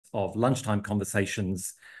of lunchtime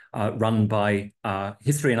conversations run by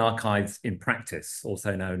History and Archives in Practice,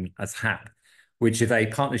 also known as HAP, which is a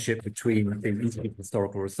partnership between the Institute of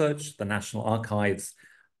Historical Research, the National Archives,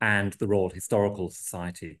 and the Royal Historical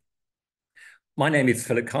Society. My name is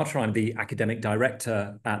Philip Carter. I'm the Academic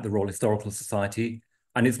Director at the Royal Historical Society,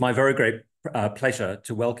 and it's my very great pleasure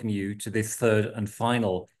to welcome you to this third and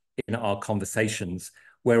final in our conversations,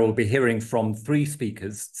 where we'll be hearing from three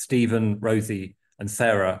speakers, Stephen, Rosie, and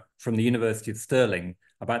Sarah, from the University of Stirling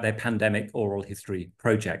about their pandemic oral history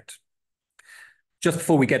project. Just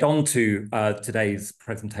before we get on to today's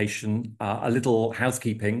presentation, a little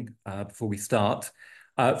housekeeping before we start.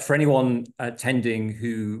 For anyone attending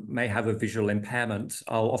who may have a visual impairment,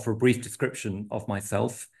 I'll offer a brief description of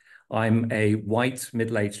myself. I'm a white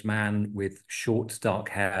middle-aged man with short dark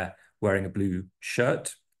hair wearing a blue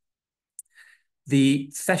shirt.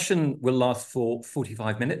 The session will last for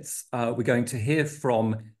 45 minutes. We're going to hear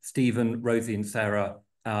from Stephen, Rosie, and Sarah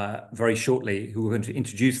very shortly, who are going to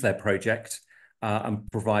introduce their project and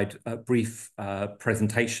provide brief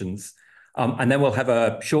presentations. And then we'll have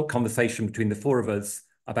a short conversation between the four of us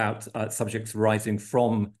about subjects arising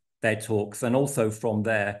from their talks and also from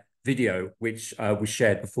their video, which was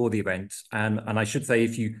shared before the event. And I should say,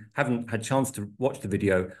 if you haven't had a chance to watch the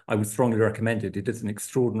video, I would strongly recommend it. It is an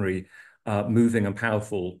extraordinary, moving and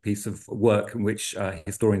powerful piece of work in which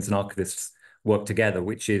historians and archivists work together,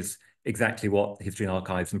 which is exactly what History and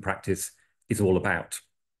Archives in Practice is all about.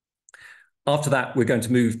 After that, we're going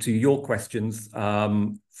to move to your questions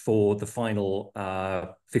for the final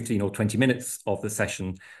 15 or 20 minutes of the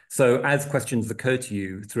session. So as questions occur to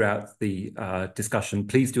you throughout the discussion,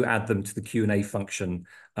 please do add them to the Q&A function,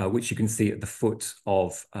 which you can see at the foot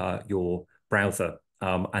of your browser.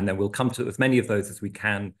 And then we'll come to as many of those as we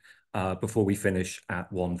can before we finish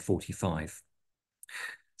at 1:45.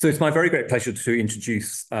 So it's my very great pleasure to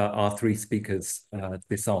introduce our three speakers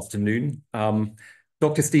this afternoon.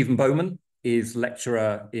 Dr. Stephen Bowman is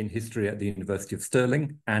lecturer in history at the University of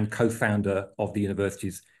Stirling and co-founder of the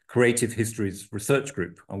university's Creative Histories Research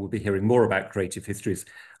Group. And we'll be hearing more about creative histories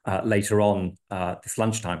later on this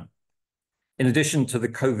lunchtime. In addition to the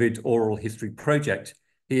COVID Oral History Project,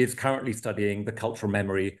 he is currently studying the cultural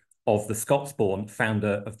memory of the Scots-born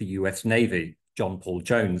founder of the US Navy, John Paul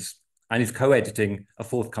Jones, and is co-editing a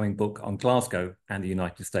forthcoming book on Glasgow and the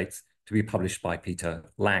United States to be published by Peter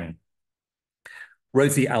Lang.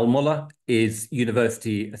 Rosie Al-Mulla is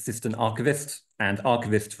University Assistant Archivist and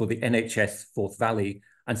Archivist for the NHS Forth Valley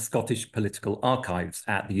and Scottish Political Archives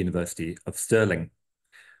at the University of Stirling.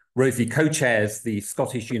 Rosie co-chairs the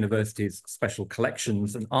Scottish University's Special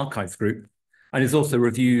Collections and Archives Group and is also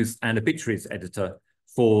reviews and obituaries editor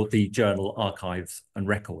for the journal Archives and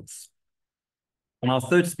Records. And our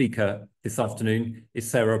third speaker this afternoon is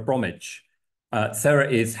Sarah Bromage. Sarah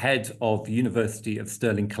is head of the University of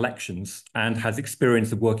Stirling Collections and has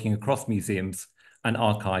experience of working across museums and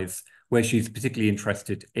archives, where she's particularly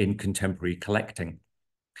interested in contemporary collecting.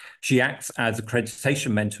 She acts as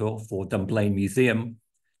accreditation mentor for Dunblane Museum,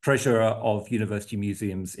 treasurer of University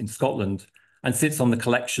Museums in Scotland, and sits on the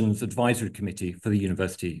Collections Advisory Committee for the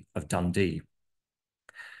University of Dundee.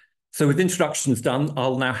 So with introductions done,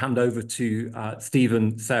 I'll now hand over to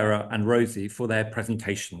Stephen, Sarah, and Rosie for their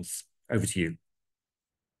presentations. Over to you.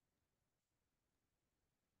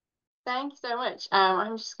 Thank you so much.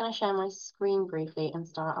 I'm just going to share my screen briefly and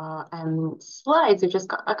start our slides. We've just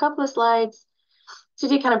got a couple of slides to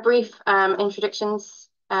do kind of brief introductions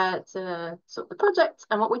to sort of the project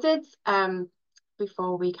and what we did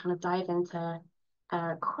before we kind of dive into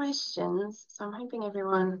questions. So I'm hoping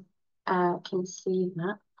everyone can see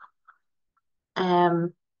that.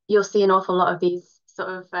 You'll see an awful lot of these sort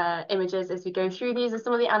of images as we go through. These are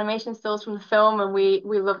some of the animation stills from the film, and we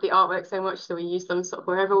love the artwork so much, so we use them sort of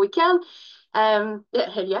wherever we can.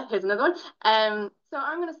 Yeah, here's another one. So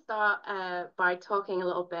I'm going to start by talking a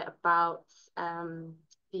little bit about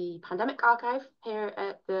the pandemic archive here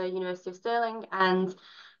at the University of Stirling and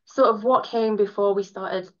sort of what came before we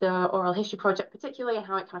started the oral history project, particularly, and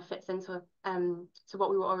how it kind of fits into to what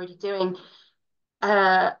we were already doing.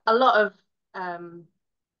 A lot of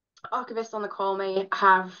archivists on the call may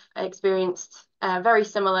have experienced very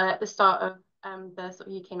similar at the start of the sort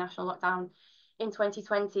of UK national lockdown in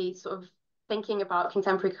 2020, sort of thinking about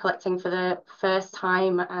contemporary collecting for the first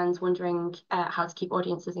time and wondering how to keep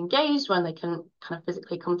audiences engaged when they can kind of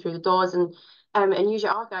physically come through the doors and use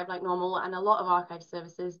your archive like normal. And a lot of archive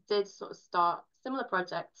services did sort of start similar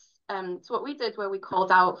projects to what we did, where we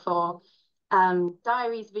called out for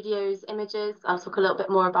diaries, videos, images. I'll talk a little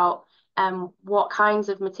bit more about what kinds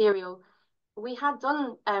of material. We had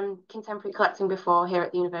done contemporary collecting before here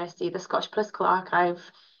at the university. The Scottish Political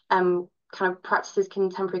Archive kind of practices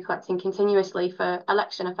contemporary collecting continuously for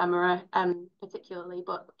election ephemera, particularly,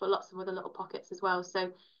 but lots of other little pockets as well.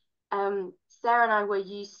 So Sarah and I were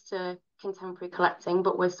used to contemporary collecting,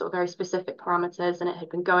 but with sort of very specific parameters, and it had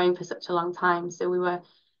been going for such a long time. So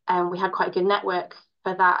we had quite a good network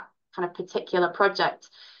for that kind of particular project.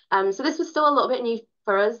 So this was still a little bit new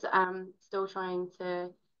for us, still trying to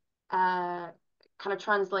kind of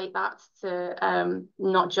translate that to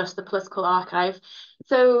not just the political archive.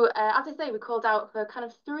 So as I say, we called out for kind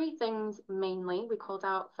of three things mainly. We called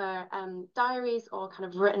out for diaries or kind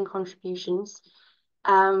of written contributions.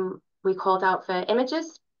 We called out for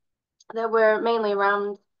images that were mainly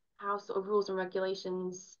around how sort of rules and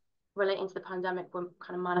regulations relating to the pandemic were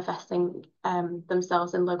kind of manifesting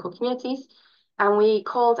themselves in local communities. And we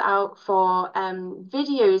called out for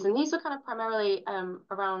videos, and these were kind of primarily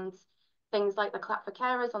around things like the clap for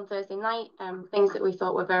carers on Thursday night, things that we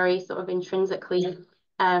thought were very sort of intrinsically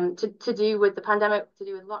to do with the pandemic, to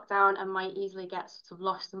do with lockdown, and might easily get sort of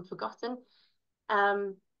lost and forgotten.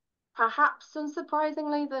 Perhaps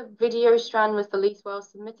unsurprisingly, the video strand was the least well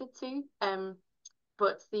submitted to,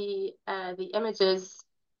 but the images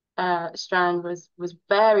strand was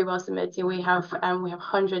very well submitted. We have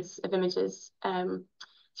hundreds of images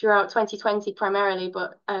throughout 2020 primarily,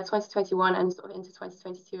 but 2021 and sort of into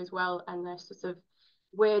 2022 as well. And they're sort of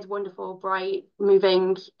weird, wonderful, bright,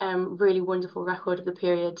 moving, really wonderful record of the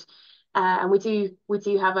period. And we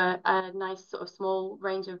do have a nice sort of small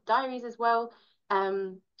range of diaries as well.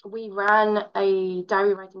 We ran a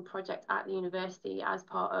diary writing project at the university as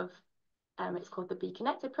part of it's called the Be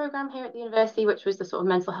Connected program here at the university, which was the sort of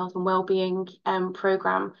mental health and wellbeing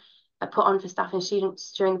program put on for staff and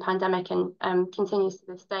students during the pandemic, and continues to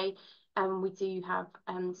this day. We do have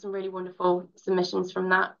some really wonderful submissions from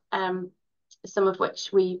that, some of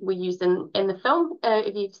which we used in the film,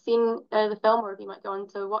 if you've seen the film, or if you might go on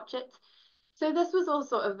to watch it. So this was all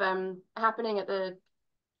sort of happening at the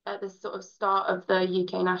sort of start of the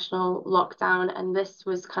UK national lockdown, and this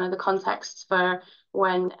was kind of the context for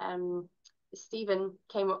when Stephen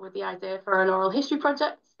came up with the idea for an oral history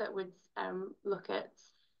project that would look at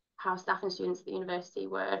how staff and students at the university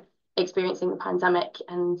were experiencing the pandemic,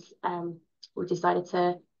 and we decided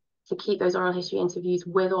to keep those oral history interviews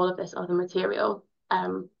with all of this other material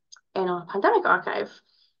in our pandemic archive.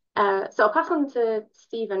 So I'll pass on to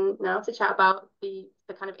Stephen now to chat about the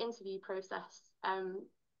kind of interview process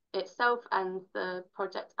itself and the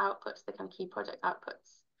project outputs, the kind of key project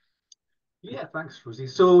outputs. Yeah, thanks, Rosie.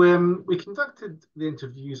 So we conducted the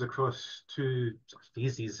interviews across two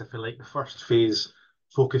phases, if you like. The first phase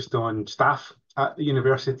focused on staff at the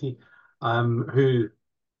university, who,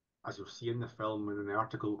 as you'll see in the film and in the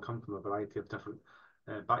article, come from a variety of different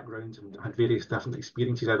backgrounds and had various different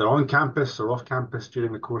experiences, either on campus or off campus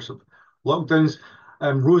during the course of lockdowns.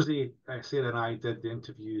 Rosie, Sarah and I did the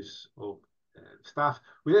interviews of staff.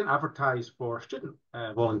 We then advertised for student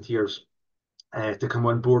volunteers to come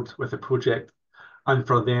on board with the project, and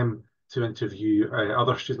for them to interview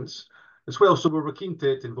other students as well. So we were keen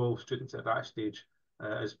to involve students at that stage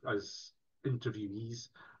as interviewees,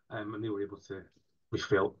 and they were able to, we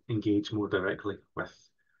felt, engage more directly with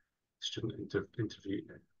student interviewers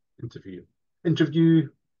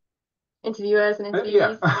and interviewees,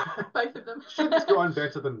 yeah. both of them. Students go on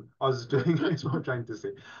better than us doing it, is what I'm trying to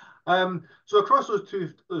say. So across those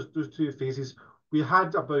two phases, we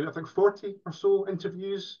had about, I think, 40 or so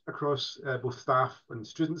interviews across both staff and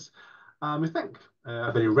students. We think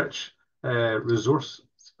a very rich resource.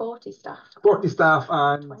 It's 40 staff. 40 staff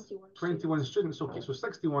and 21 students. Okay, so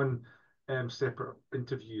 61 separate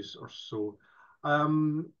interviews or so.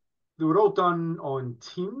 They were all done on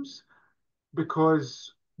Teams,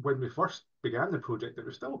 because when we first began the project, it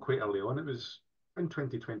was still quite early on. It was in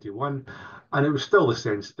 2021, and it was still the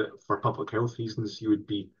sense that for public health reasons, you would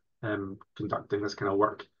be conducting this kind of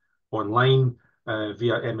work online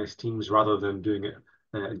via MS Teams rather than doing it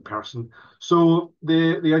in person. So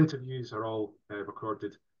the interviews are all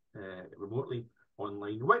recorded remotely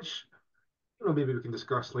online, which, you know, maybe we can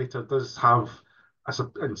discuss later, does have,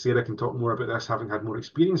 and Sarah can talk more about this, having had more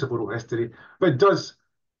experience of oral history, but it does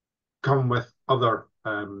come with other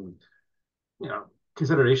you know,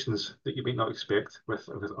 considerations that you might not expect with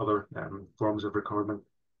other forms of recording.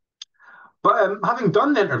 But having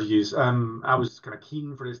done the interviews, I was kind of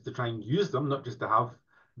keen for us to try and use them, not just to have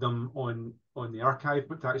them on the archive,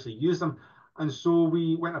 but to actually use them. And so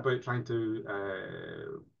we went about trying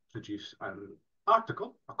to produce an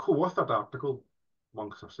article, a co-authored article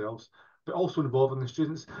amongst ourselves, but also involving the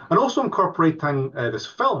students, and also incorporating this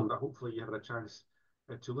film that hopefully you have had a chance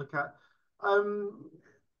to look at.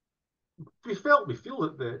 we feel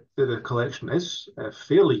that the collection is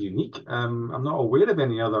fairly unique. I'm not aware of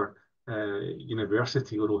any other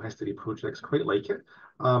university oral history projects quite like it.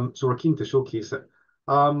 So we're keen to showcase it.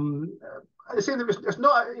 I say that it's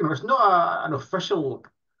not, it's not an official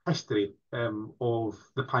history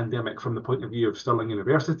of the pandemic from the point of view of Stirling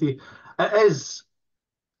University. It is.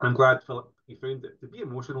 I'm glad, Philip, you found it to be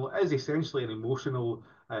emotional. It is essentially an emotional,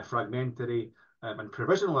 fragmentary, and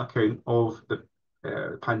provisional account of the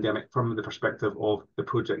pandemic from the perspective of the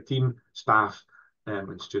project team, staff,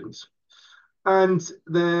 and students. And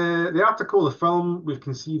the article, the film, we've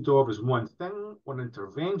conceived of as one thing, one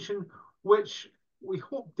intervention, which we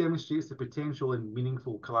hope demonstrates the potential and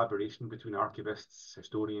meaningful collaboration between archivists,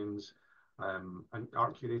 historians, and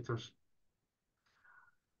art curators.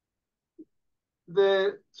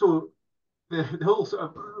 So the whole sort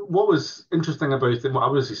of what was interesting about it, and what I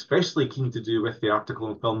was especially keen to do with the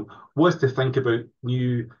article and film, was to think about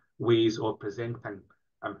new ways of presenting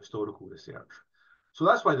historical research. So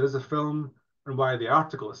that's why there is a film, and why the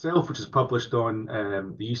article itself, which is published on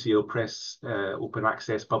the UCL Press open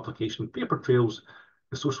access publication Paper Trails,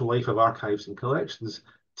 The Social Life of Archives and Collections,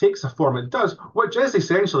 takes a form it does, which is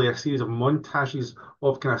essentially a series of montages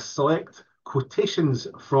of kind of select quotations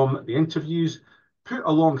from the interviews, put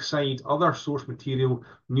alongside other source material,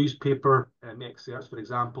 newspaper excerpts, for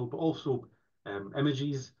example, but also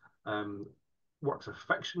images, works of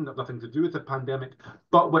fiction that have nothing to do with the pandemic,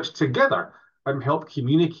 but which together help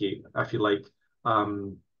communicate, if you like,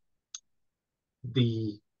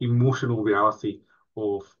 the emotional reality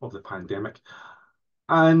of the pandemic.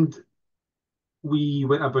 And we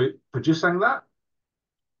went about producing that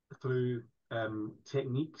through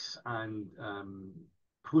techniques and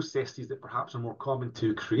processes that perhaps are more common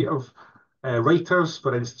to creative writers.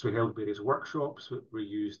 For instance, we held various workshops. We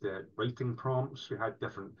used writing prompts. We had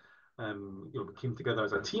different, we came together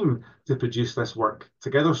as a team to produce this work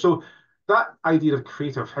together. So that idea of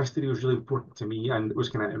creative history was really important to me, and it was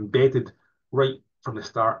kind of embedded right from the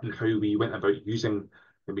start in how we went about using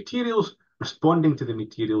the materials, responding to the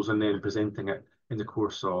materials, and then presenting it in the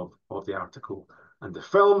course of the article and the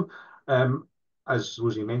film. As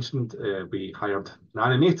Rosie mentioned, we hired an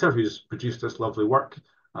animator who's produced this lovely work,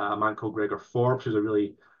 a man called Gregor Forbes, who's a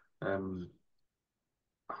really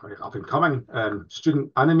up-and-coming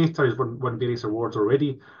student animator. He's won various awards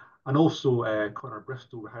already. And also Connor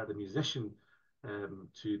Bristol hired a musician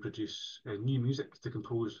to produce new music, to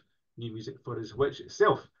compose new music for us, which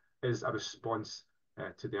itself is a response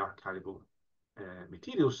to the archival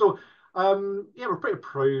material. So yeah, we're pretty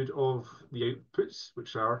proud of the outputs,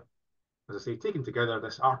 which are, as I say, taken together,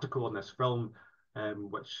 this article and this film,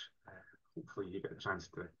 which hopefully you get a chance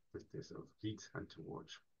to sort of read and to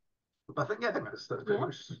watch. But I think that's pretty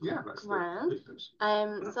much, yeah, that's grand.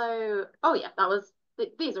 the So, oh yeah,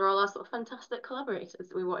 these are all our sort of fantastic collaborators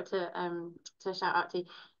that we wanted to shout out to.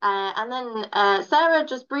 And then Sarah,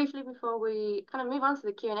 just briefly before we kind of move on to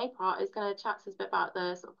the Q&A part, is going to chat to us a bit about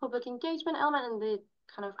the sort of public engagement element and the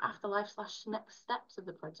kind of afterlife / next steps of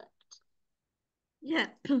the project. Yeah,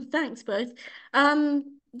 thanks both.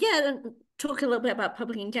 Yeah, talk a little bit about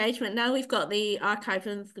public engagement. Now we've got the archive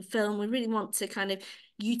of the film, we really want to kind of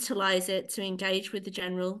utilize it to engage with the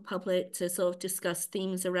general public, to sort of discuss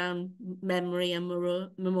themes around memory and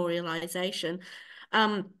memorialization.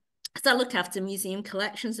 As I look after museum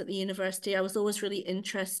collections at the university, I was always really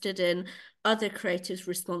interested in other creatives'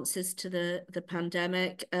 responses to the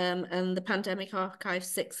pandemic, and the Pandemic Archive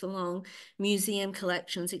sits along museum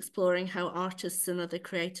collections, exploring how artists and other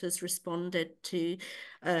creators responded to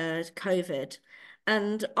COVID.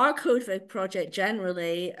 And our COVID project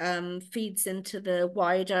generally feeds into the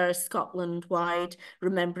wider Scotland-wide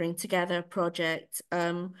Remembering Together project.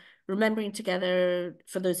 Remembering Together,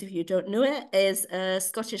 for those of you who don't know it, is a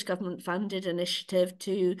Scottish government-funded initiative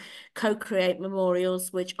to co-create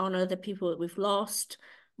memorials which honour the people that we've lost,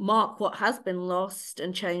 mark what has been lost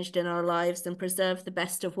and changed in our lives, and preserve the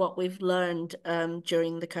best of what we've learned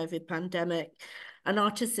during the COVID pandemic. And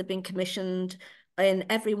artists have been commissioned in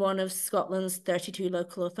every one of Scotland's 32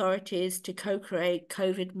 local authorities to co-create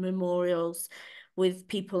COVID memorials with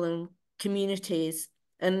people and communities.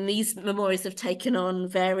 And these memorials have taken on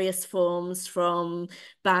various forms, from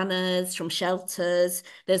banners, from shelters.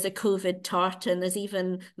 There's a COVID tartan. There's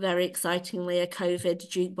even, very excitingly, a COVID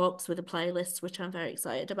jukebox with a playlist, which I'm very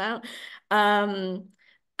excited about. And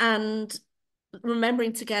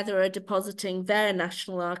Remembering Together are depositing their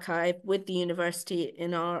National Archive with the university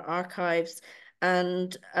in our archives.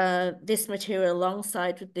 And this material,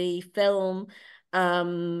 alongside with the film,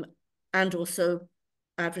 and also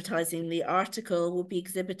advertising the article, will be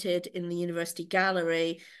exhibited in the University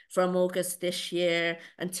Gallery from August this year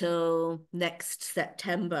until next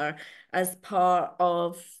September as part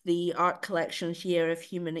of the Art Collections Year of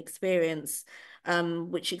Human Experience,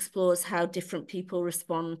 which explores how different people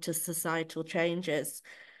respond to societal changes.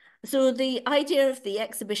 So the idea of the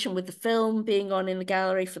exhibition with the film being on in the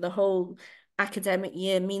gallery for the whole academic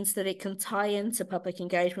year means that it can tie into public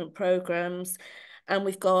engagement programs. And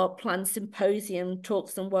we've got planned symposium,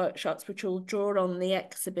 talks and workshops, which will draw on the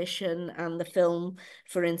exhibition and the film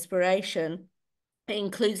for inspiration. It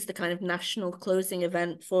includes the kind of national closing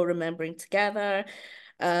event for Remembering Together,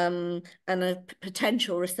 and a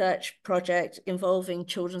potential research project involving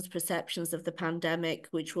children's perceptions of the pandemic,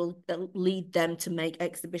 which will lead them to make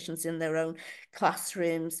exhibitions in their own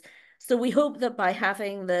classrooms. So we hope that by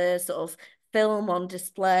having the sort of film on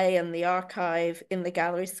display and the archive in the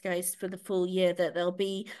gallery space for the full year, that there'll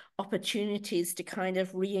be opportunities to kind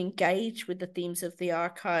of re-engage with the themes of the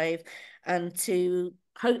archive and to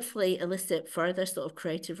hopefully elicit further sort of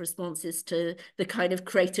creative responses to the kind of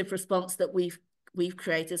creative response that we've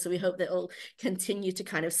created. So we hope that it'll continue to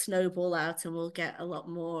kind of snowball out and we'll get a lot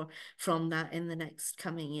more from that in the next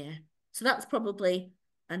coming year. So that's probably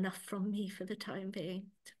enough from me for the time being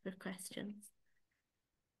for questions.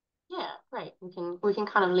 Yeah, great. We can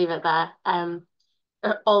kind of leave it there.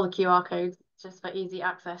 All the QR codes just for easy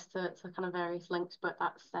access to kind of various links, but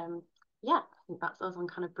that's yeah, I think that's us on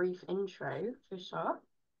kind of brief intro for sure.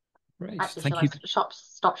 Great. Actually, Thank shall you. I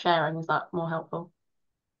stop sharing? Is that more helpful?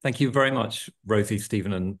 Thank you very much, Rosie,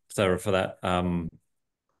 Stephen, and Sarah, for that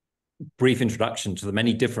brief introduction to the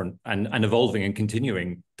many different and evolving and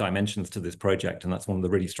continuing dimensions to this project. And that's one of the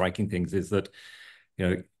really striking things, is that, you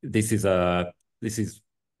know, this is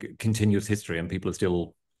continuous history and people are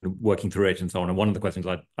still working through it and so on. And one of the questions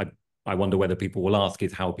I wonder whether people will ask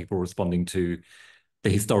is how are people responding to the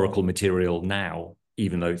historical material now,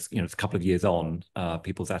 even though it's, you know, it's a couple of years on,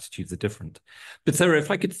 people's attitudes are different. But Sarah, if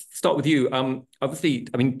I could start with you, obviously,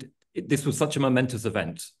 I mean, this was such a momentous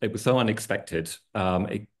event. It was so unexpected.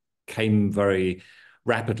 It came very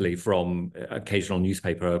rapidly from occasional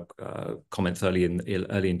newspaper comments early in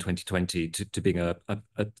 2020 to being a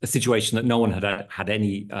situation that no one had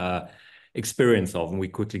any experience of, and we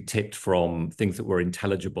quickly tipped from things that were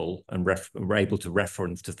intelligible and were able to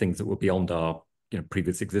reference to things that were beyond our, you know,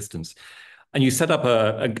 previous existence. And you set up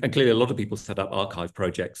and clearly a lot of people set up archive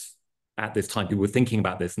projects at this time. People were thinking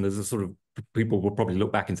about this, and there's a sort of, people will probably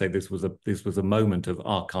look back and say this was a moment of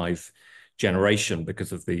archive generation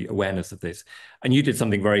because of the awareness of this. And you did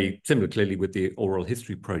something very similar, clearly, with the oral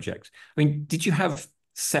history project. I mean, did you have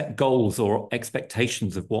set goals or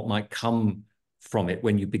expectations of what might come from it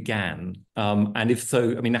when you began? And if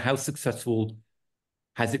so, I mean, how successful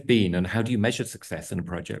has it been, and how do you measure success in a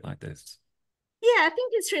project like this? Yeah, I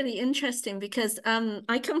think it's really interesting because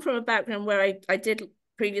I come from a background where I did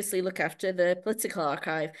previously look after the political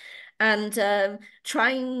archive, and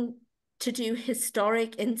trying to do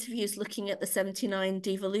historic interviews looking at the 79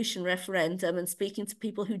 devolution referendum and speaking to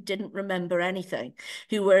people who didn't remember anything,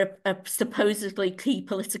 who were supposedly key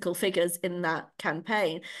political figures in that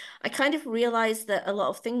campaign. I kind of realized that a lot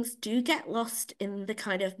of things do get lost in the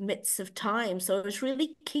kind of midst of time. So I was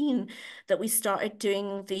really keen that we started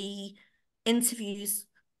doing the interviews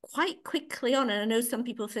quite quickly on. And I know some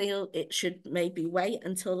people feel it should maybe wait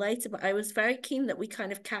until later, but I was very keen that we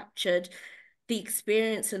kind of captured the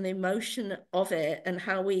experience and the emotion of it and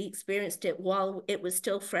how we experienced it while it was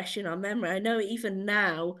still fresh in our memory. I know even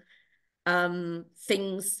now,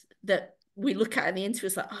 things that we look at in the interview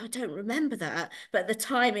is like, oh, I don't remember that. But at the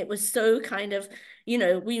time it was so kind of, you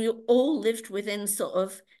know, we all lived within sort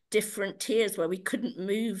of different tiers where we couldn't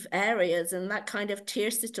move areas, and that kind of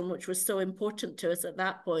tier system, which was so important to us at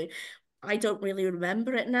that point, I don't really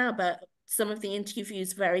remember it now, but some of the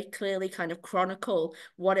interviews very clearly kind of chronicle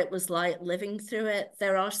what it was like living through it.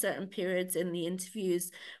 There are certain periods in the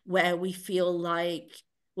interviews where we feel like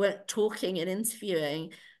we're talking and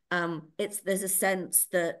interviewing. There's a sense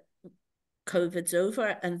that COVID's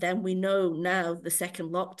over, and then we know now the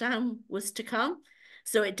second lockdown was to come.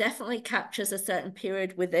 So it definitely captures a certain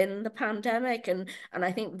period within the pandemic, and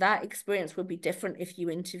I think that experience would be different if you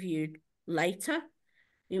interviewed later.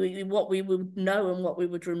 What we would know and what we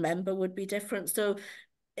would remember would be different. So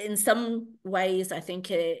in some ways, I think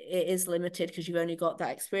it is limited because you've only got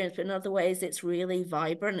that experience, but in other ways, it's really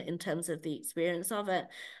vibrant in terms of the experience of it.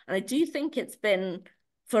 And I do think it's been,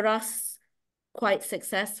 for us, quite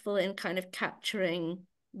successful in kind of capturing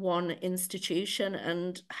one institution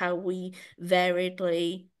and how we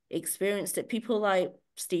variedly experienced it. People like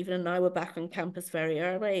Stephen and I were back on campus very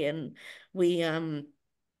early, and we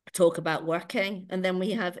talk about working, and then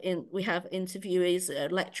we have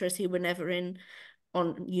interviewees, lecturers who were never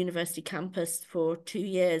on university campus for 2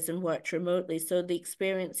 years and worked remotely. So the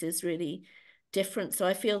experience is really different. So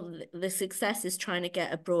I feel the success is trying to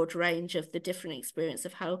get a broad range of the different experience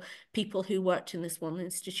of how people who worked in this one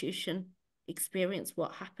institution experience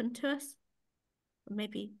what happened to us.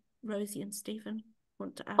 Maybe Rosie and Stephen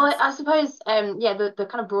want to add. Well, I suppose, yeah, the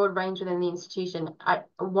kind of broad range within the institution.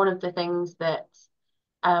 One of the things that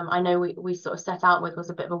I know we sort of set out with was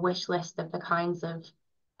a bit of a wish list of the kinds of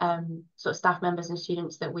sort of staff members and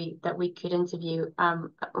students that we could interview, and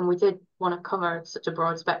we did want to cover such a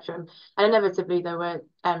broad spectrum. And inevitably there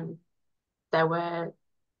were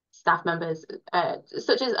staff members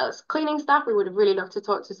such as cleaning staff. We would have really loved to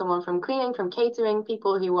talk to someone from cleaning, from catering,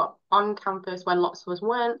 people who were on campus when lots of us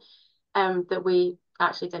weren't, that we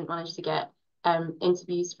actually didn't manage to get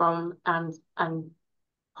interviews from, and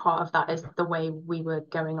part of that is the way we were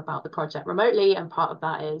going about the project remotely, and part of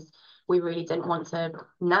that is we really didn't want to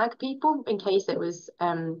nag people in case it was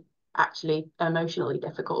actually emotionally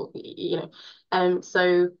difficult, you know.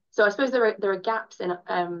 So I suppose there are gaps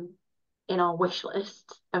in our wish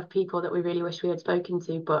list of people that we really wish we had spoken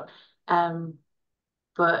to,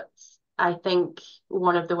 but I think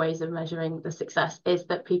one of the ways of measuring the success is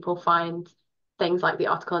that people find things like the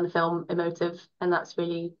article and the film emotive, and that's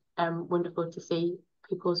really wonderful to see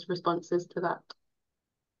people's responses to that.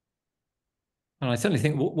 And I certainly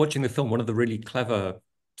think watching the film, one of the really clever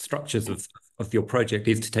structures of your project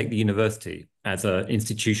is to take the university as an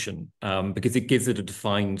institution, because it gives it a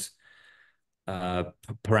defined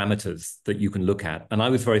parameters that you can look at. And I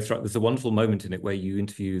was very struck. There's a wonderful moment in it where you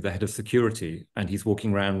interview the head of security, and he's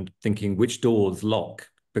walking around thinking, which doors lock,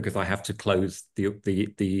 because I have to close the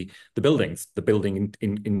building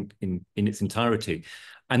in its entirety.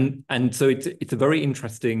 And so it's a very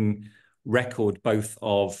interesting record both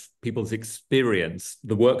of people's experience,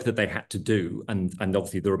 the work that they had to do, and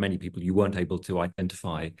obviously there are many people you weren't able to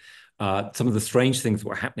identify. Some of the strange things that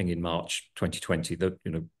were happening in March 2020 that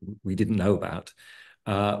we didn't know about,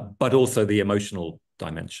 but also the emotional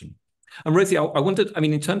dimension. And Rosie, I wondered, I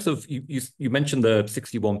mean, in terms of, you mentioned the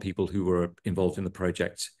 61 people who were involved in the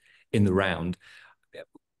project in the round.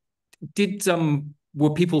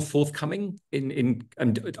 Were people forthcoming and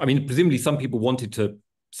I mean, presumably some people wanted to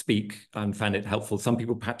speak and found it helpful. Some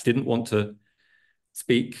people perhaps didn't want to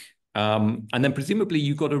speak. And then presumably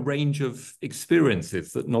you got a range of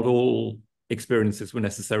experiences, that not all experiences were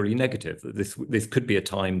necessarily negative. This could be a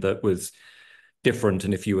time that was different,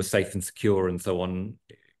 and if you were safe and secure and so on,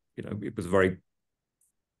 it was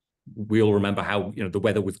we all remember how the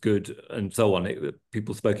weather was good and so on.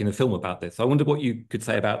 People spoke in the film about this. I wonder what you could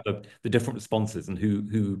say about the different responses and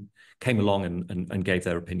who came along and gave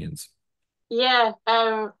their opinions. Yeah,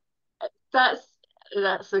 that's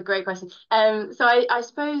a great question. So I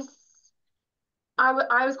suppose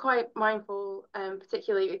I was quite mindful,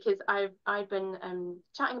 particularly because I've been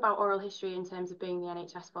chatting about oral history in terms of being the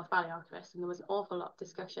NHS Forth Valley Archivist, and there was an awful lot of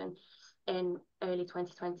discussion in early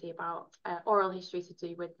 2020 about oral history to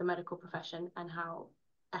do with the medical profession and how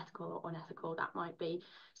ethical or unethical that might be.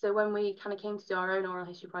 So when we kind of came to do our own oral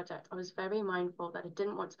history project, I was very mindful that I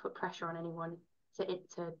didn't want to put pressure on anyone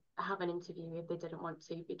to have an interview if they didn't want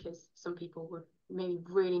to, because some people would maybe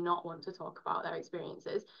really not want to talk about their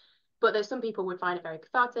experiences, but there's some people would find it very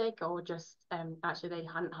cathartic, or just actually they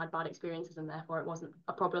hadn't had bad experiences and therefore it wasn't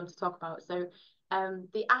a problem to talk about. So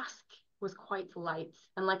the ask was quite light,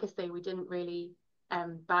 and like I say, we didn't really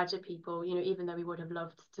badger people, even though we would have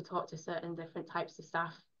loved to talk to certain different types of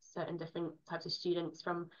staff, certain different types of students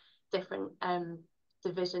from different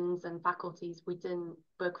divisions and faculties. We didn't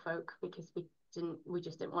bug folk because we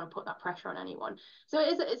just didn't want to put that pressure on anyone. So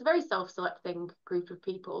it's a very self-selecting group of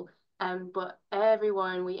people, but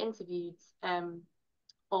everyone we interviewed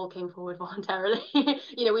all came forward voluntarily.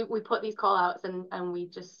 We put these call outs and we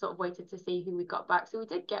just sort of waited to see who we got back. So we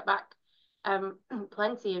did get back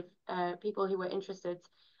plenty of people who were interested.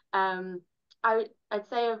 I'd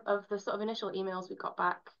say of the sort of initial emails we got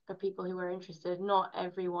back of people who were interested, not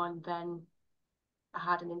everyone then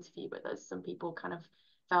had an interview with us. Some people kind of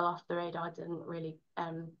fell off the radar, didn't really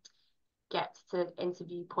get to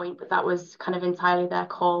interview point, but that was kind of entirely their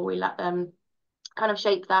call. We let them kind of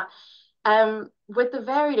shape that. With the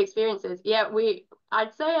varied experiences, yeah,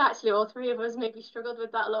 I'd say actually all three of us maybe struggled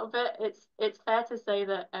with that a little bit. It's fair to say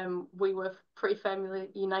that we were pretty firmly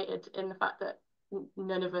united in the fact that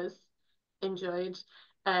none of us enjoyed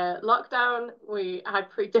lockdown. We had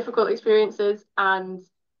pretty difficult experiences, and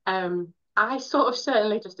I sort of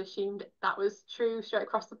certainly just assumed that was true straight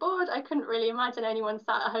across the board. I couldn't really imagine anyone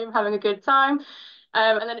sat at home having a good time.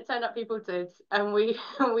 And then it turned out people did, and we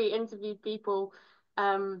we interviewed people.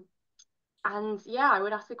 And yeah, I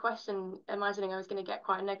would ask a question, imagining I was going to get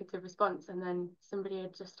quite a negative response, and then somebody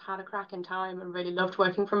had just had a cracking time and really loved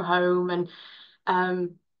working from home, and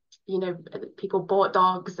you know, people bought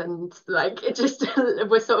dogs, and like it just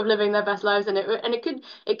was sort of living their best lives, and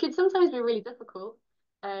it could sometimes be really difficult,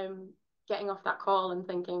 getting off that call and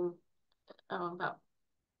thinking, oh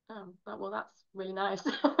well, that's really nice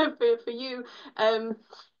for you.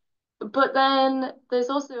 But then there's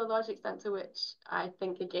also a large extent to which I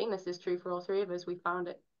think, again, this is true for all three of us, we found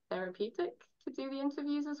it therapeutic to do the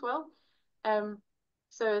interviews as well.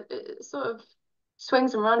 So it sort of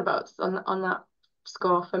swings and roundabouts on that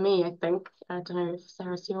score for me, I think. I don't know if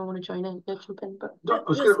Sarah, do you want to join in? Jump in, but No,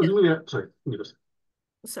 sorry,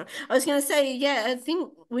 So I was going to say, yeah, I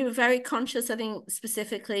think we were very conscious, I think,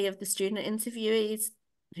 specifically of the student interviewees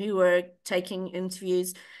who were taking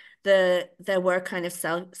interviews. There were kind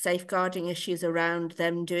of safeguarding issues around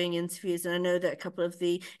them doing interviews. And I know that a couple of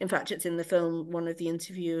in fact, it's in the film, one of the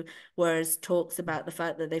interviewers talks about the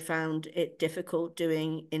fact that they found it difficult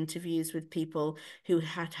doing interviews with people who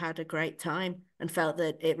had had a great time and felt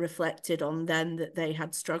that it reflected on them that they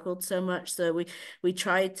had struggled so much. So we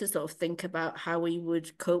tried to sort of think about how we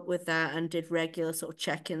would cope with that, and did regular sort of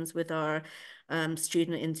check-ins with our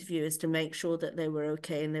student interviewers to make sure that they were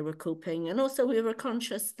okay and they were coping. And also we were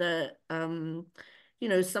conscious that you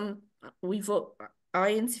know,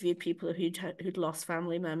 I interviewed people who'd lost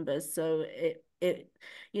family members, so it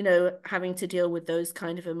you know, having to deal with those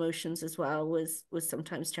kind of emotions as well was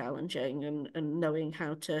sometimes challenging, and knowing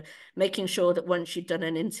how to, making sure that once you'd done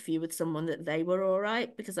an interview with someone that they were all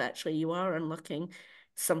right, because actually you are unlocking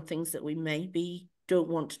some things that we maybe don't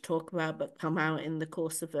want to talk about but come out in the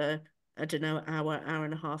course of a, I don't know, hour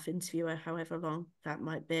and a half interview, or however long that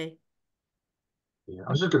might be. Yeah, I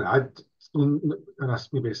was just going to add, and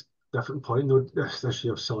that's maybe a different point, though, this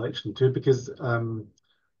issue of selection too, because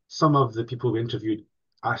some of the people we interviewed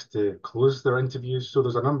asked to close their interviews. So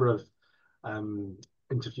there's a number of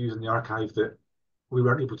interviews in the archive that we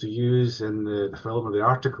weren't able to use in the film or the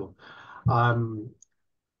article,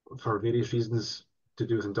 for various reasons to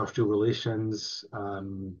do with industrial relations.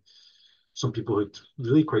 Some people had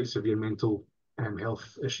really quite severe mental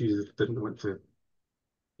health issues that didn't want to,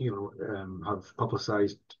 have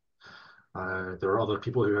publicised. There are other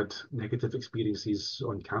people who had negative experiences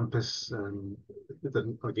on campus that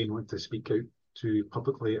didn't, again, want to speak out to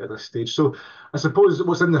publicly at this stage. So I suppose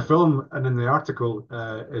what's in the film and in the article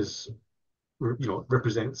is,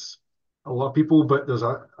 represents a lot of people, but there's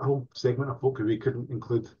a whole segment of folk who we couldn't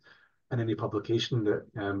include in any publication that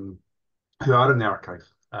who are in the archive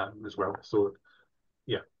as well. So,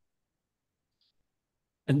 yeah.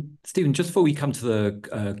 And Stephen, just before we come to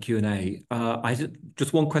the Q&A, I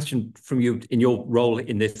just one question from you in your role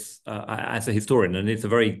in this as a historian, and this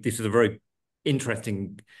is a very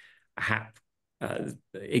interesting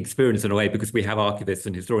experience in a way, because we have archivists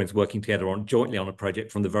and historians working together jointly on a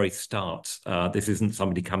project from the very start. This isn't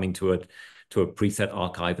somebody coming to a preset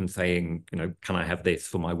archive and saying, can I have this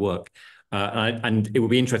for my work? And it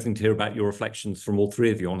would be interesting to hear about your reflections from all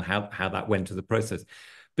three of you on how that went to the process.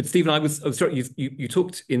 But Stephen, I was sorry, you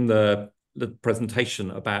talked in the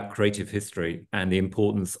presentation about creative history and the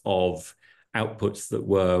importance of outputs that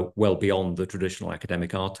were well beyond the traditional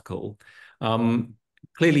academic article.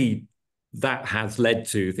 Clearly, that has led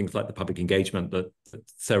to things like the public engagement that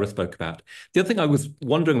Sarah spoke about. The other thing I was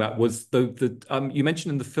wondering about was you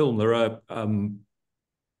mentioned in the film there are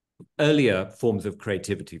earlier forms of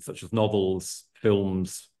creativity, such as novels,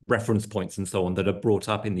 films, reference points, and so on, that are brought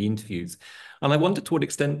up in the interviews. And I wonder to what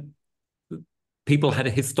extent people had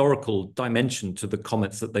a historical dimension to the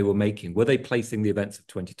comments that they were making. Were they placing the events of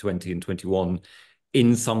 2020 and 21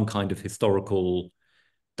 in some kind of historical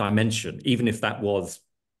dimension, even if that was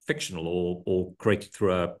fictional or created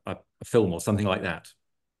through a film or something like that?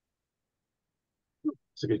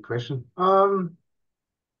 It's a good question.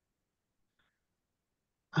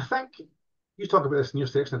 I think you talk about this in your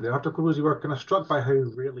section of the article, Rosie. We're kind of struck by how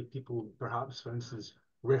rarely people, perhaps, for instance,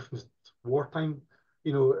 referenced wartime.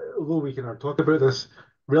 Although we can talk about this,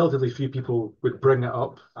 relatively few people would bring it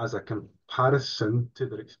up as a comparison to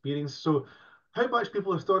their experience. So how much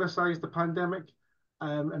people historicise the pandemic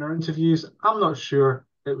in our interviews, I'm not sure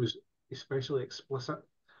it was especially explicit,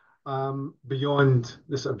 beyond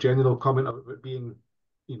the sort of general comment of it being,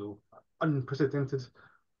 unprecedented,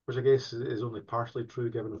 which I guess is only partially true,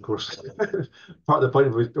 given, of course, part of the point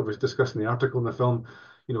of us discussing the article in the film,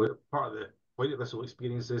 part of the point of this whole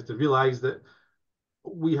experience is to realise that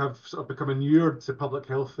we have sort of become inured to public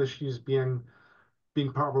health issues being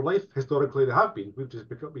part of our life. Historically, they have been.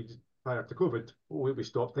 We prior to COVID, we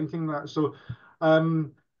stopped thinking that. So,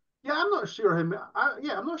 yeah, I'm not sure I'm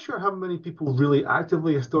not sure how many people really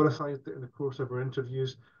actively historicized it in the course of our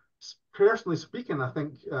interviews. Personally speaking, I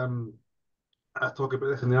think I talk about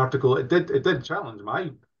this in the article. It did challenge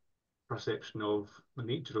my perception of the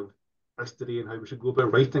nature of history and how we should go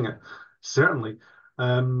about writing it, certainly.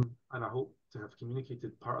 And I hope to have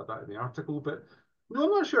communicated part of that in the article. But no,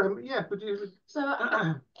 I'm not sure. Yeah, would you? So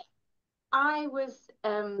I was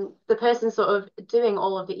the person sort of doing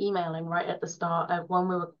all of the emailing right at the start of when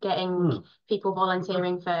we were getting people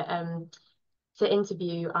volunteering for to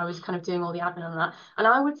interview. I was kind of doing all the admin on that. And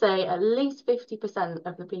I would say at least 50%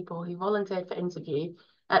 of the people who volunteered for interview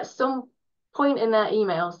at some point in their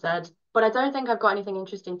email said, but I don't think I've got anything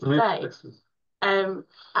interesting to say. And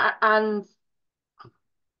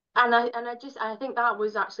I think that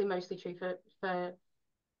was actually mostly true for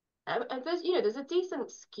there's a decent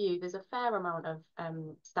skew. There's a fair amount of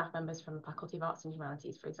staff members from the Faculty of Arts and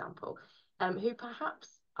Humanities, for example, who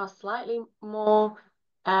perhaps are slightly more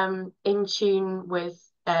in tune with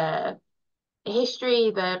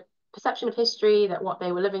history, the perception of history, that what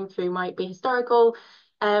they were living through might be historical.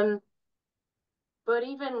 But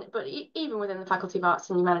even within the Faculty of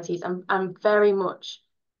Arts and Humanities, I'm very much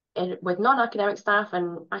with non-academic staff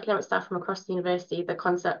and academic staff from across the university. The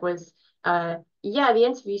concept was, yeah, the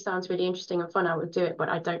interview sounds really interesting and fun. I would do it, but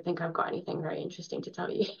I don't think I've got anything very interesting to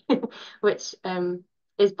tell you, which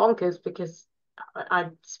is bonkers because I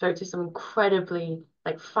spoke to some incredibly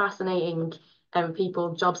fascinating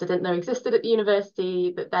people, jobs I didn't know existed at the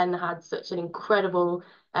university, that then had such an incredible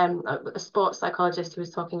a sports psychologist who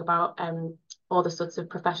was talking about all the sorts of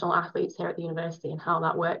professional athletes here at the university and how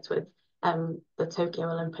that worked with the Tokyo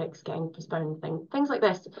Olympics getting postponed, things like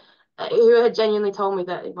this, who had genuinely told me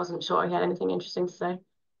that he wasn't sure he had anything interesting to say.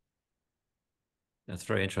 That's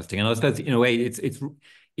very interesting. And I suppose in a way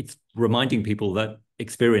it's reminding people that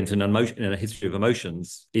experience and emotion in a history of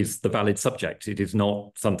emotions is the valid subject. It is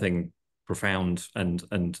not something profound and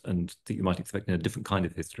that you might expect in a different kind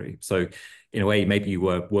of history. So in a way, maybe you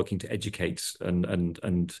were working to educate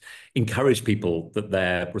and encourage people that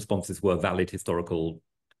their responses were valid historical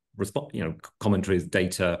commentaries,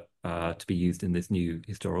 data to be used in this new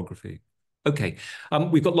historiography. Okay,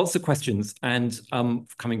 we've got lots of questions and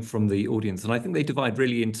coming from the audience, and I think they divide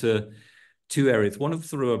really into two areas. One of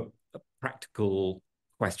sort of practical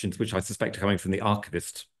questions, which I suspect are coming from the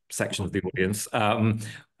archivist section of the audience, and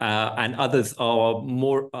others are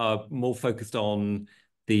more focused on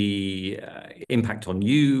the impact on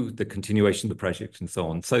you, the continuation of the project, and so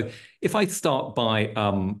on. So if I start by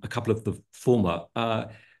a couple of the former,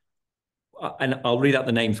 and I'll read out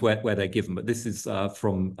the names where they're given, but this is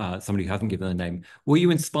from somebody who hasn't given a name. Were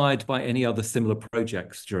you inspired by any other similar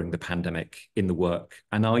projects during the pandemic in the work?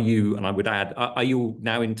 And are you, and I would add, are you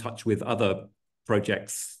now in touch with other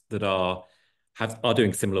projects that are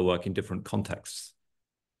doing similar work in different contexts?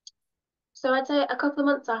 So I'd say a couple of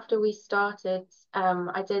months after we started,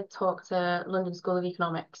 I did talk to London School of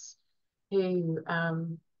Economics, who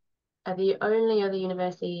are the only other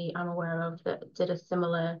university I'm aware of that did a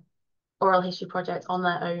similar oral history project on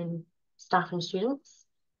their own staff and students,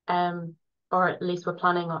 or at least were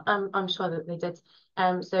planning on. I'm sure that they did.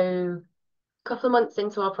 So a couple of months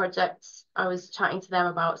into our project, I was chatting to them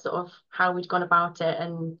about sort of how we'd gone about it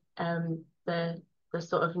and the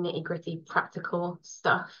sort of nitty-gritty practical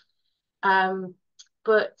stuff.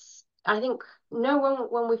 But I think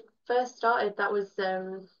when we first started, that was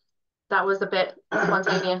a bit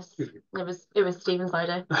spontaneous. It was Stephen's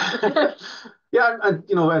idea. Yeah, and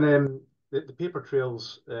you know, and the paper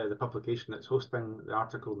trails, the publication that's hosting the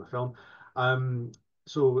article and the film.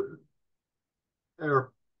 So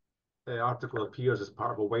our article appears as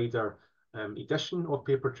part of a wider edition of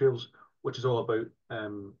Paper Trails, which is all about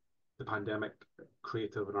the pandemic,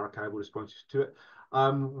 creative and archival responses to it.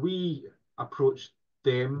 We approached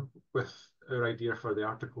them with our idea for the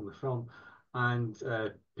article and the film, and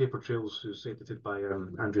Paper Trails, who's edited by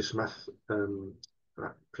Andrew Smith,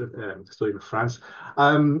 historian of France,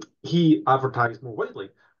 he advertised more widely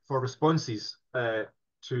for responses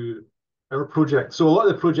to our project. So a lot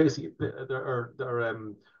of the projects that are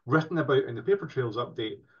written about in the Paper Trails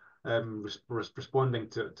update responding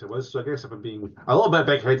to us. So I guess if I'm being a little bit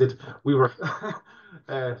big-headed, we were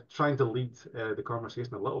trying to lead the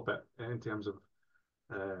conversation a little bit in terms of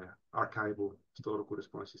archival historical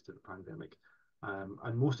responses to the pandemic.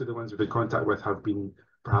 And most of the ones we've been in contact with have been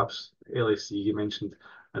perhaps LSE, you mentioned,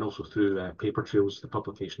 and also through Paper Trails, the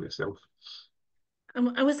publication itself.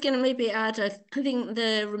 I was going to maybe add, I think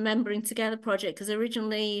the Remembering Together project, because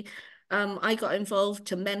originally I got involved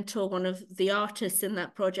to mentor one of the artists in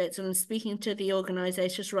that project, and speaking to the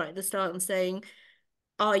organisers right at the start and saying,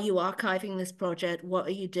 are you archiving this project? What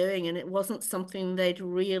are you doing? And it wasn't something they'd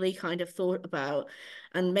really kind of thought about.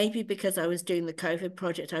 And maybe because I was doing the COVID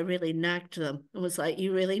project, I really nagged them and was like,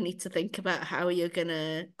 you really need to think about how you're going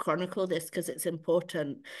to chronicle this because it's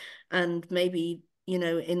important. And maybe, you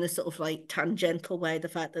know, in the sort of like tangential way, the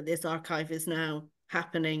fact that this archive is now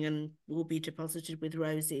happening and will be deposited with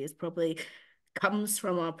Rosie is probably comes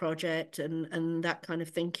from our project and that kind of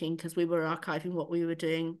thinking, because we were archiving what we were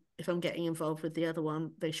doing. If I'm getting involved with the other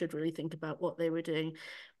one, they should really think about what they were doing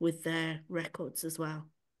with their records as well.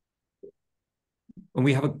 And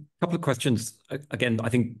we have a couple of questions, again, I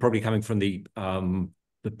think probably coming from the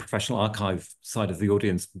professional archive side of the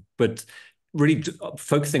audience, but really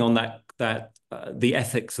focusing on the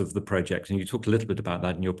ethics of the project. And you talked a little bit about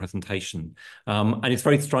that in your presentation. And it's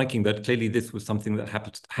very striking that clearly this was something that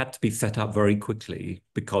had to be set up very quickly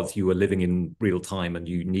because you were living in real time and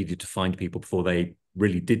you needed to find people before they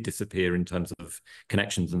really did disappear in terms of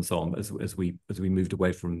connections and so on as we moved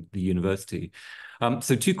away from the university.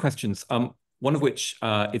 So two questions, one of which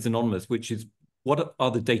is anonymous, which is, what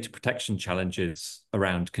are the data protection challenges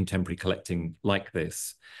around contemporary collecting like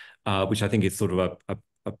this? Which I think is sort of a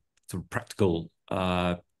sort of practical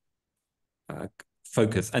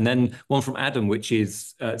focus. And then one from Adam, which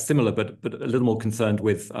is similar, but a little more concerned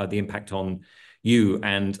with the impact on you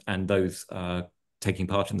and those taking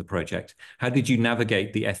part in the project. How did you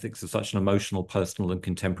navigate the ethics of such an emotional, personal, and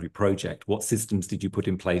contemporary project? What systems did you put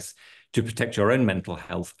in place to protect your own mental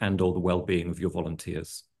health and or the well-being of your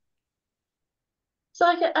volunteers? So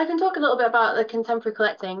I can talk a little bit about the contemporary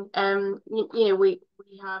collecting. You know, we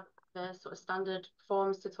have the sort of standard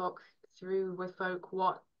forms to talk through with folk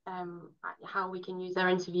what how we can use their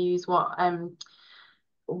interviews,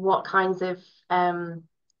 what kinds of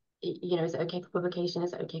you know, is it okay for publication,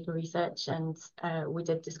 is it okay for research, and we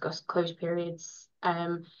did discuss closure periods.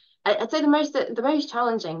 I'd say the most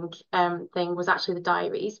challenging thing was actually the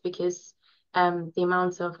diaries, because the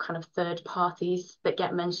amount of kind of third parties that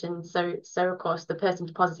get mentioned. So of course the person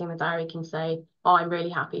depositing the diary can say, oh, I'm really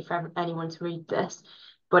happy for anyone to read this,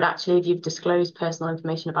 but actually if you've disclosed personal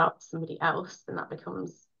information about somebody else, then that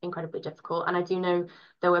becomes incredibly difficult. And I do know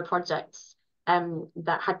there were projects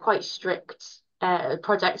that had quite strict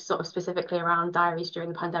projects sort of specifically around diaries during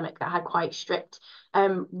the pandemic that had quite strict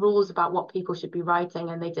rules about what people should be writing,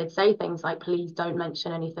 and they did say things like, please don't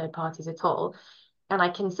mention any third parties at all. And I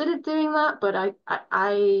considered doing that, but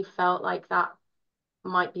I felt like that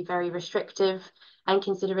might be very restrictive. And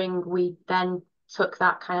considering we then took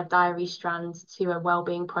that kind of diary strand to a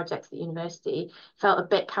wellbeing project at the university, felt a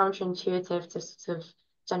bit counterintuitive to sort of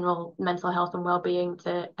general mental health and well-being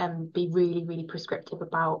to be really, really prescriptive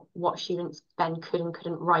about what students then could and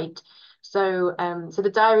couldn't write. So so the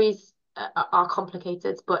diaries are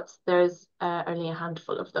complicated, but there's only a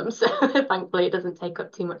handful of them. So thankfully it doesn't take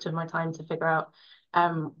up too much of my time to figure out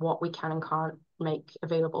what we can and can't make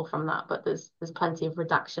available from that. But there's plenty of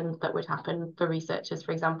redaction that would happen for researchers,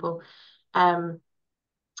 for example. And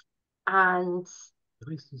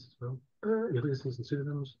releases as well. Releases and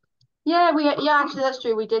pseudonyms. Yeah, actually that's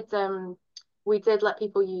true. We did let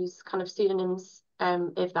people use kind of pseudonyms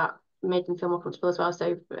if that made them feel more comfortable as well.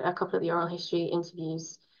 So a couple of the oral history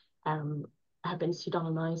interviews have been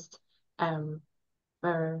pseudonymized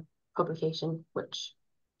for publication, which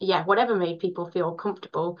whatever made people feel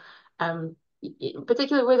comfortable.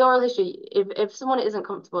 Particularly with oral history, if someone isn't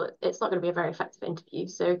comfortable, it's not going to be a very effective interview.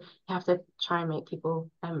 So you have to try and make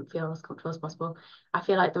people feel as comfortable as possible. I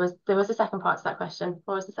feel like there was a second part to that question.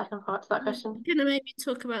 What was the second part to that question? You're going to maybe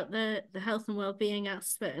talk about the health and well-being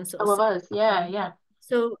aspect and sort of. Oh, it was. Yeah.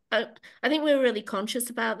 So I think we were really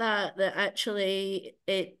conscious about that actually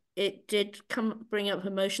it did bring up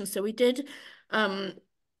emotions. So we did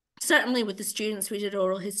certainly with the students, we did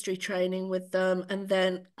oral history training with them, and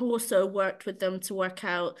then also worked with them to work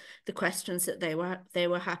out the questions that they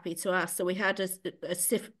were happy to ask. So we had a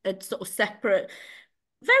sort of separate,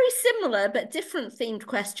 very similar but different themed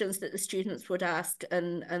questions that the students would ask,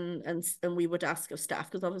 and we would ask of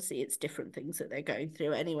staff, because obviously it's different things that they're going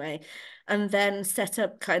through anyway. And then set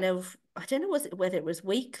up kind of, I don't know whether it was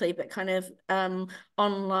weekly, but kind of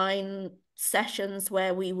online sessions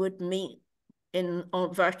where we would meet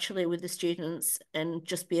virtually with the students and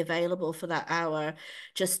just be available for that hour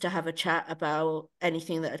just to have a chat about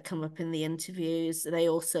anything that had come up in the interviews. They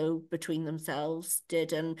also between themselves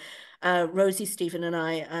did, and Rosie, Stephen and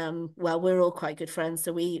I, well, we're all quite good friends,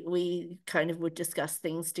 so we kind of would discuss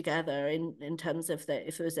things together in terms of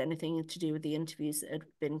if there was anything to do with the interviews that had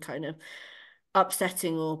been kind of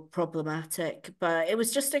upsetting or problematic, but it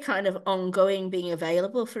was just a kind of ongoing being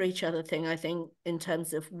available for each other thing, I think, in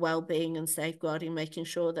terms of well-being and safeguarding, making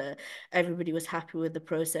sure that everybody was happy with the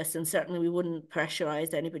process. And certainly we wouldn't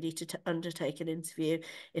pressurize anybody to undertake an interview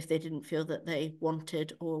if they didn't feel that they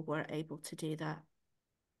wanted or were able to do that.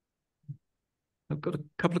 I've got a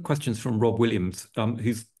couple of questions from Rob Williams,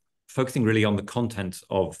 who's focusing really on the content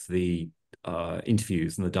of the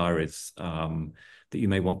interviews and the diaries that you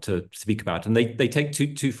may want to speak about. And they take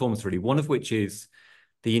two forms, really. One of which is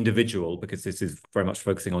the individual, because this is very much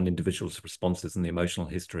focusing on individuals' responses and the emotional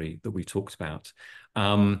history that we talked about.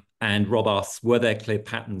 And Rob asks, were there clear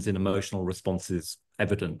patterns in emotional responses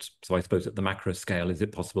evident? So I suppose at the macro scale, is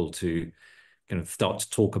it possible to kind of start to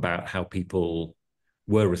talk about how people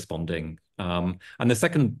were responding? And the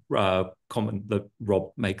second comment that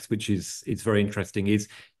Rob makes, which is very interesting, is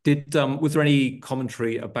was there any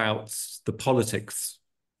commentary about the politics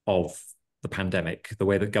of the pandemic, the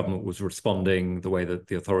way that government was responding, the way that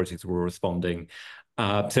the authorities were responding?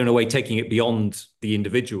 So in a way, taking it beyond the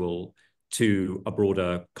individual to a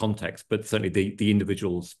broader context, but certainly the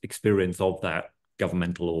individual's experience of that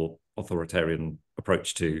governmental or authoritarian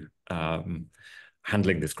approach to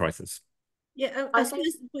handling this crisis. Yeah, I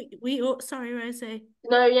suppose sorry, Rosie.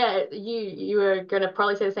 No, yeah, you were going to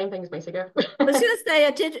probably say the same thing as me, so go. I was going to say,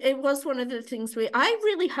 it was one of the things I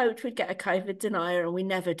really hoped we'd get a COVID denier, and we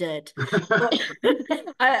never did.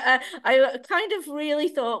 I kind of really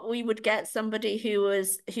thought we would get somebody who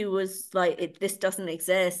was like, this doesn't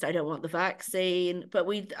exist, I don't want the vaccine. But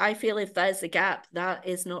I feel if there's a gap, that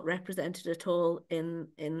is not represented at all in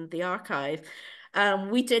the archive.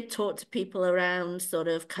 We did talk to people around sort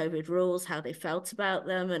of COVID rules, how they felt about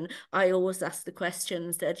them. And I always ask the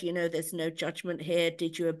questions that, there's no judgment here.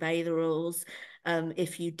 Did you obey the rules?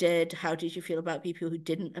 If you did, how did you feel about people who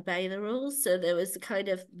didn't obey the rules? So there was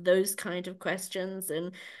those kind of questions.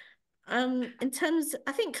 And in terms,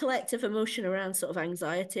 I think, collective emotion around sort of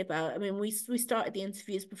anxiety about, we started the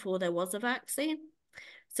interviews before there was a vaccine.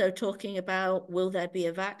 So talking about, will there be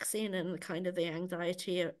a vaccine, and kind of the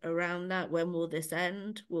anxiety around that, when will this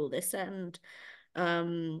end? Will this end?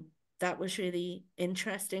 That was really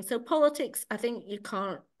interesting. So politics, I think you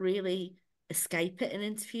can't really escape it in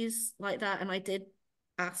interviews like that. And I did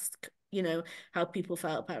ask, how people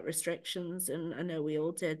felt about restrictions, and I know we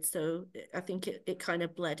all did. So I think it kind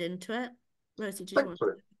of bled into it. Rosie, did you want to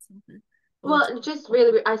say something? Well, just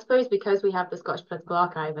really, I suppose because we have the Scottish Political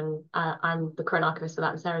Archive, and I'm the current archivist for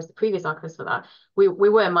that, and Sarah's the previous archivist for that, we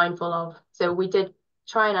were mindful of, so we did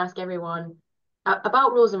try and ask everyone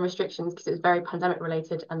about rules and restrictions, because it was very pandemic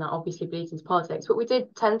related, and that obviously bleeds into politics. But we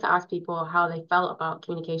did tend to ask people how they felt about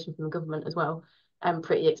communication from the government as well,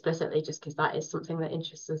 pretty explicitly, just because that is something that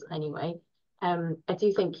interests us anyway. I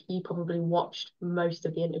do think you probably watched most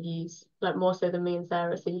of the interviews, like more so than me and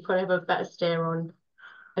Sarah, so you probably have a better steer on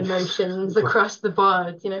emotions across the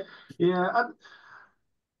board,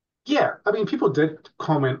 Yeah, people did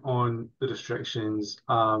comment on the restrictions.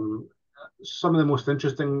 Some of the most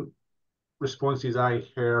interesting responses I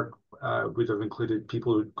heard would have included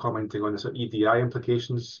people commenting on the sort of EDI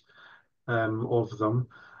implications of them,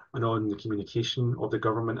 and on the communication of the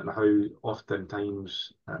government, and how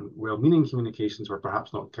oftentimes well-meaning communications were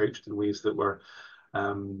perhaps not couched in ways that were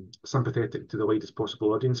sympathetic to the widest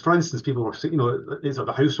possible audience. For instance, people were,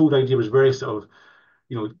 the household idea was very sort of,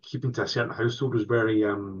 keeping to a certain household was very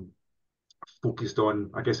focused on,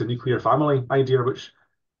 I guess, a nuclear family idea, which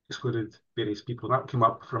excluded various people. That came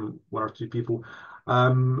up from one or two people.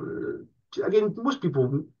 Again, most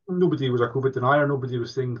people, nobody was a COVID denier. Nobody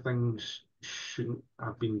was saying things shouldn't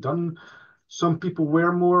have been done. Some people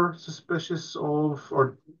were more suspicious of,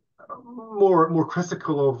 or more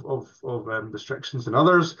critical of restrictions than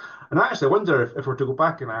others. And I actually wonder if we're to go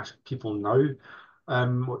back and ask people now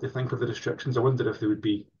what they think of the restrictions, I wonder if they would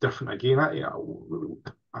be different again.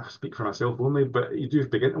 I speak for myself only, but you do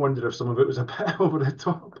begin to wonder if some of it was a bit over the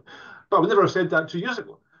top. But I would never have said that 2 years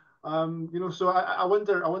ago. So I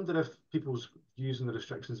wonder if people's views on the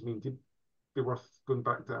restrictions mean to be worth going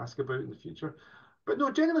back to ask about in the future. But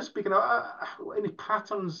no, generally speaking, any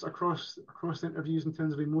patterns across the interviews in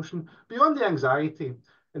terms of emotion beyond the anxiety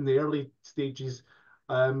in the early stages,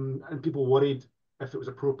 and people worried if it was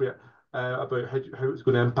appropriate about how it was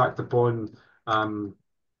going to impact upon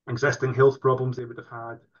existing health problems they would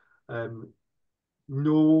have had.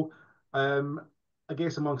 No, I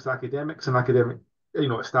guess amongst academics and academic,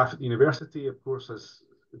 staff at the university, of course, as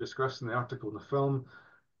discussed in the article in the film,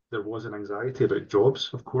 there was an anxiety about jobs.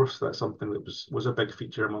 Of course, that's something that was a big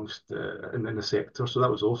feature amongst in the sector. So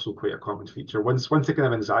that was also quite a common feature. Once the kind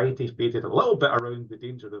of anxiety faded a little bit around the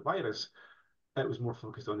danger of the virus, it was more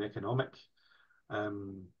focused on economic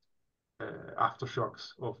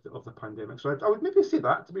aftershocks of the pandemic. So I would maybe say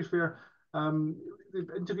that, to be fair. The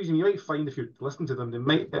interviews, and you might find if you listen to them,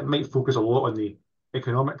 it might focus a lot on the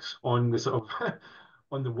economics, on the sort of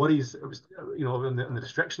on the worries, it was, you know, on the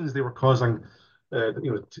restrictions they were causing, you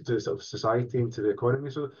know, to sort of society and to the economy.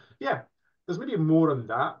 So yeah, there's maybe more on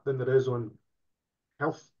that than there is on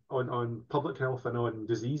health, on public health and on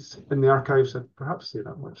disease in the archives. I'd perhaps say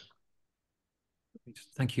that much.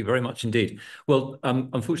 Thank you very much indeed. Well,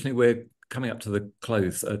 unfortunately, we're coming up to the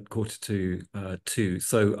close at 1:45.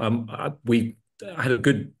 So we had a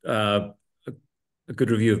good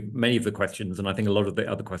review of many of the questions, and I think a lot of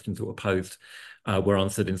the other questions that were posed were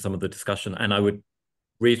answered in some of the discussion. And I would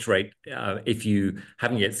reiterate, if you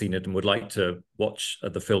haven't yet seen it and would like to watch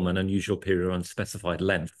the film An Unusual Period of Unspecified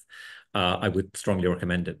Length, I would strongly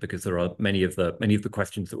recommend it, because there are many of the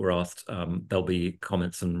questions that were asked. There'll be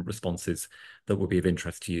comments and responses that will be of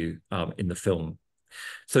interest to you in the film.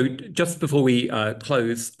 So just before we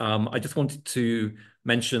close, I just wanted to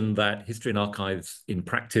mention that History and Archives in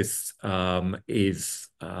Practice is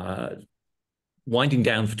winding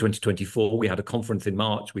down for 2024. We had a conference in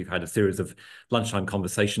March. We've had a series of lunchtime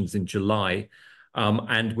conversations in July.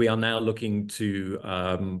 And we are now looking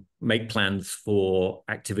to make plans for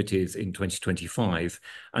activities in 2025.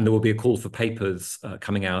 And there will be a call for papers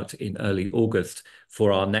coming out in early August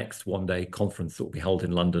for our next one-day conference that will be held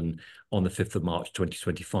in London on the 5th of March,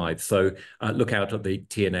 2025. So look out at the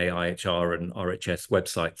TNA, IHR and RHS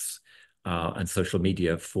websites and social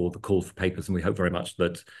media for the call for papers. And we hope very much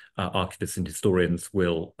that archivists and historians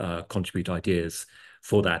will contribute ideas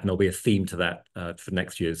for that. And there'll be a theme to that for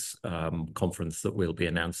next year's conference that we'll be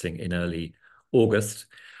announcing in early August.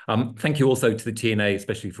 Thank you also to the TNA,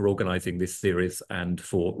 especially for organising this series and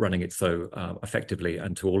for running it so effectively,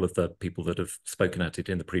 and to all of the people that have spoken at it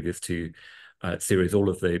in the previous two series. All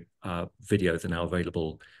of the videos are now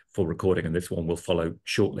available for recording, and this one will follow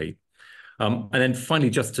shortly. And then finally,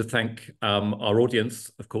 just to thank our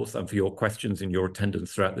audience, of course, and for your questions and your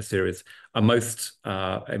attendance throughout the series, and most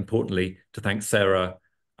importantly, to thank Sarah,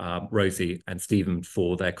 Rosie and Stephen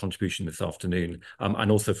for their contribution this afternoon,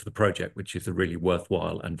 and also for the project, which is a really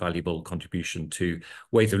worthwhile and valuable contribution to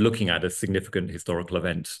ways of looking at a significant historical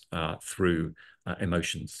event through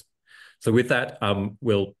emotions. So with that,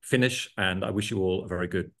 we'll finish, and I wish you all a very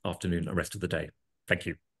good afternoon and rest of the day. Thank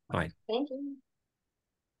you. Bye. Thank you.